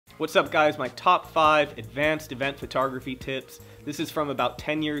What's up guys, my top 5 advanced event photography tips. This is from about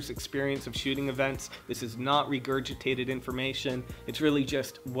 10 years experience of shooting events. This is not regurgitated information. It's really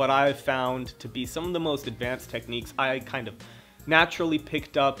just what I've found to be some of the most advanced techniques I kind of naturally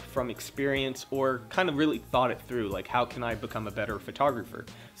picked up from experience or kind of really thought it through, like how can I become a better photographer.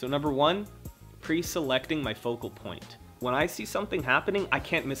 So number 1, pre-selecting my focal point. When I see something happening, I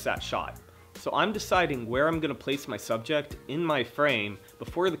can't miss that shot. So I'm deciding where I'm going to place my subject in my frame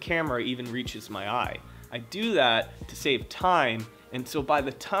before the camera even reaches my eye. I do that to save time, and so by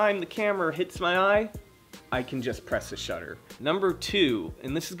the time the camera hits my eye, I can just press the shutter. Number 2,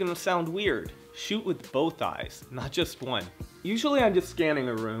 and this is going to sound weird, shoot with both eyes, not just one. Usually I'm just scanning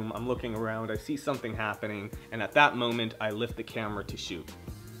a room, I'm looking around, I see something happening, and at that moment I lift the camera to shoot.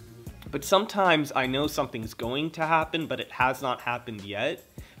 But sometimes I know something's going to happen, but it has not happened yet.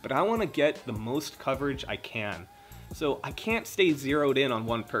 But I want to get the most coverage I can. So I can't stay zeroed in on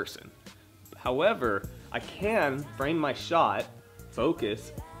one person. However, I can frame my shot,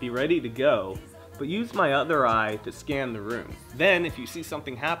 focus, be ready to go, but use my other eye to scan the room. Then if you see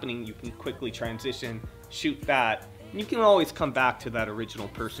something happening, you can quickly transition, shoot that, and you can always come back to that original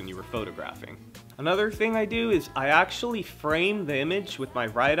person you were photographing. Another thing I do is I actually frame the image with my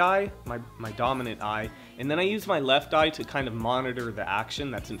right eye, my dominant eye, and then I use my left eye to kind of monitor the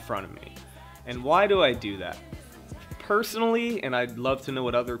action that's in front of me. And why do I do that? Personally, and I'd love to know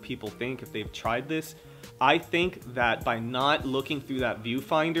what other people think if they've tried this, I think that by not looking through that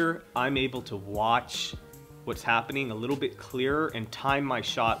viewfinder, I'm able to watch what's happening a little bit clearer and time my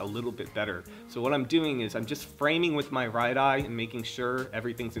shot a little bit better. So what I'm doing is I'm just framing with my right eye and making sure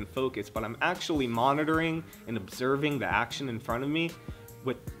everything's in focus, but I'm actually monitoring and observing the action in front of me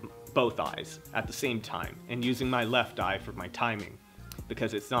with both eyes at the same time and using my left eye for my timing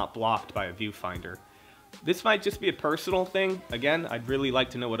because it's not blocked by a viewfinder. This might just be a personal thing. Again, I'd really like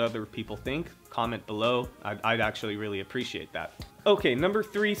to know what other people think. Comment below. I'd actually really appreciate that. Okay, number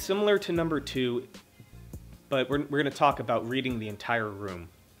 3, similar to number 2, but we're going to talk about reading the entire room.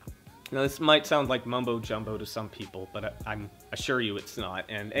 Now this might sound like mumbo jumbo to some people, but I assure you it's not,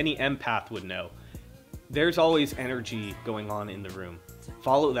 and any empath would know. There's always energy going on in the room.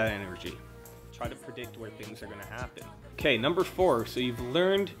 Follow that energy. Try to predict where things are going to happen. Okay, number 4, so you've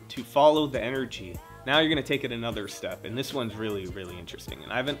learned to follow the energy. Now you're going to take it another step, and this one's really, really interesting.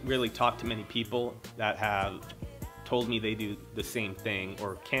 And I haven't really talked to many people that have told me they do the same thing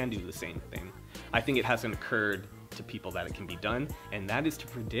or can do the same thing. I think it hasn't occurred to people that it can be done, and that is to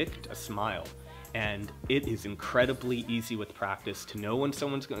predict a smile. And it is incredibly easy with practice to know when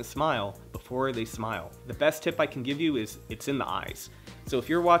someone's going to smile before they smile. The best tip I can give you is it's in the eyes. So if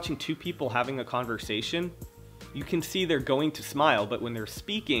you're watching 2 people having a conversation, you can see they're going to smile, but when they're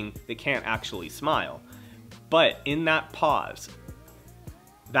speaking, they can't actually smile. But in that pause,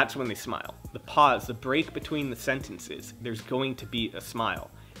 that's when they smile. The pause, the break between the sentences, there's going to be a smile.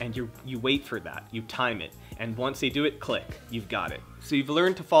 And you wait for that, you time it, and once they do it, click, you've got it. So you've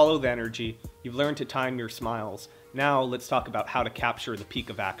learned to follow the energy, you've learned to time your smiles. Now let's talk about how to capture the peak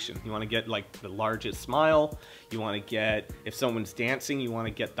of action. You want to get like the largest smile, you want to get, if someone's dancing, you want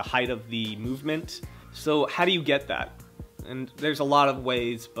to get the height of the movement. So how do you get that? And there's a lot of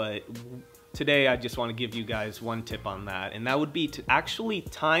ways, but today I just want to give you guys one tip on that, and that would be to actually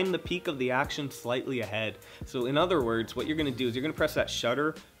time the peak of the action slightly ahead. So in other words, what you're going to do is you're going to press that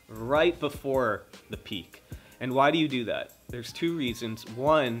shutter right before the peak. And why do you do that? There's 2 reasons.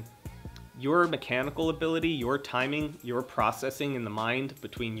 One, your mechanical ability, your timing, your processing in the mind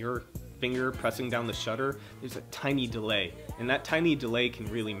between your finger pressing down the shutter, there's a tiny delay, and that tiny delay can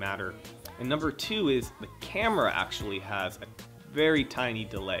really matter. And number 2 is the camera actually has a very tiny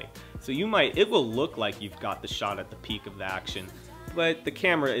delay. So it will look like you've got the shot at the peak of the action, but the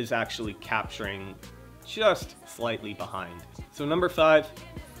camera is actually capturing just slightly behind. So number 5,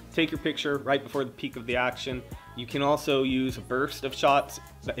 take your picture right before the peak of the action. You can also use a burst of shots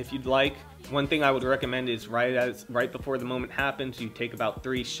if you'd like. One thing I would recommend is right before the moment happens, you take about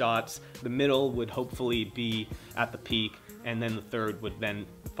 3 shots. The middle would hopefully be at the peak, and then the third would then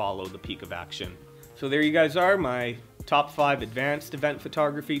follow the peak of action. So there you guys are, my top 5 advanced event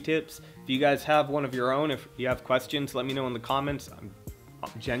photography tips. If you guys have one of your own, if you have questions, let me know in the comments. I'm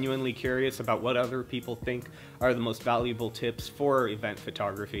genuinely curious about what other people think are the most valuable tips for event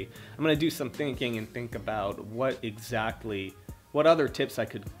photography. I'm going to do some thinking and think about what other tips I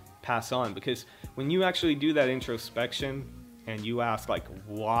could pass on, because when you actually do that introspection and you ask like,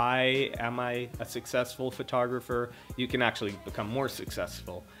 why am I a successful photographer, you can actually become more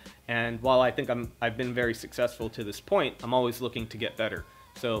successful. And while I think I've been very successful to this point, I'm always looking to get better.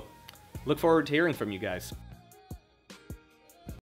 So look forward to hearing from you guys.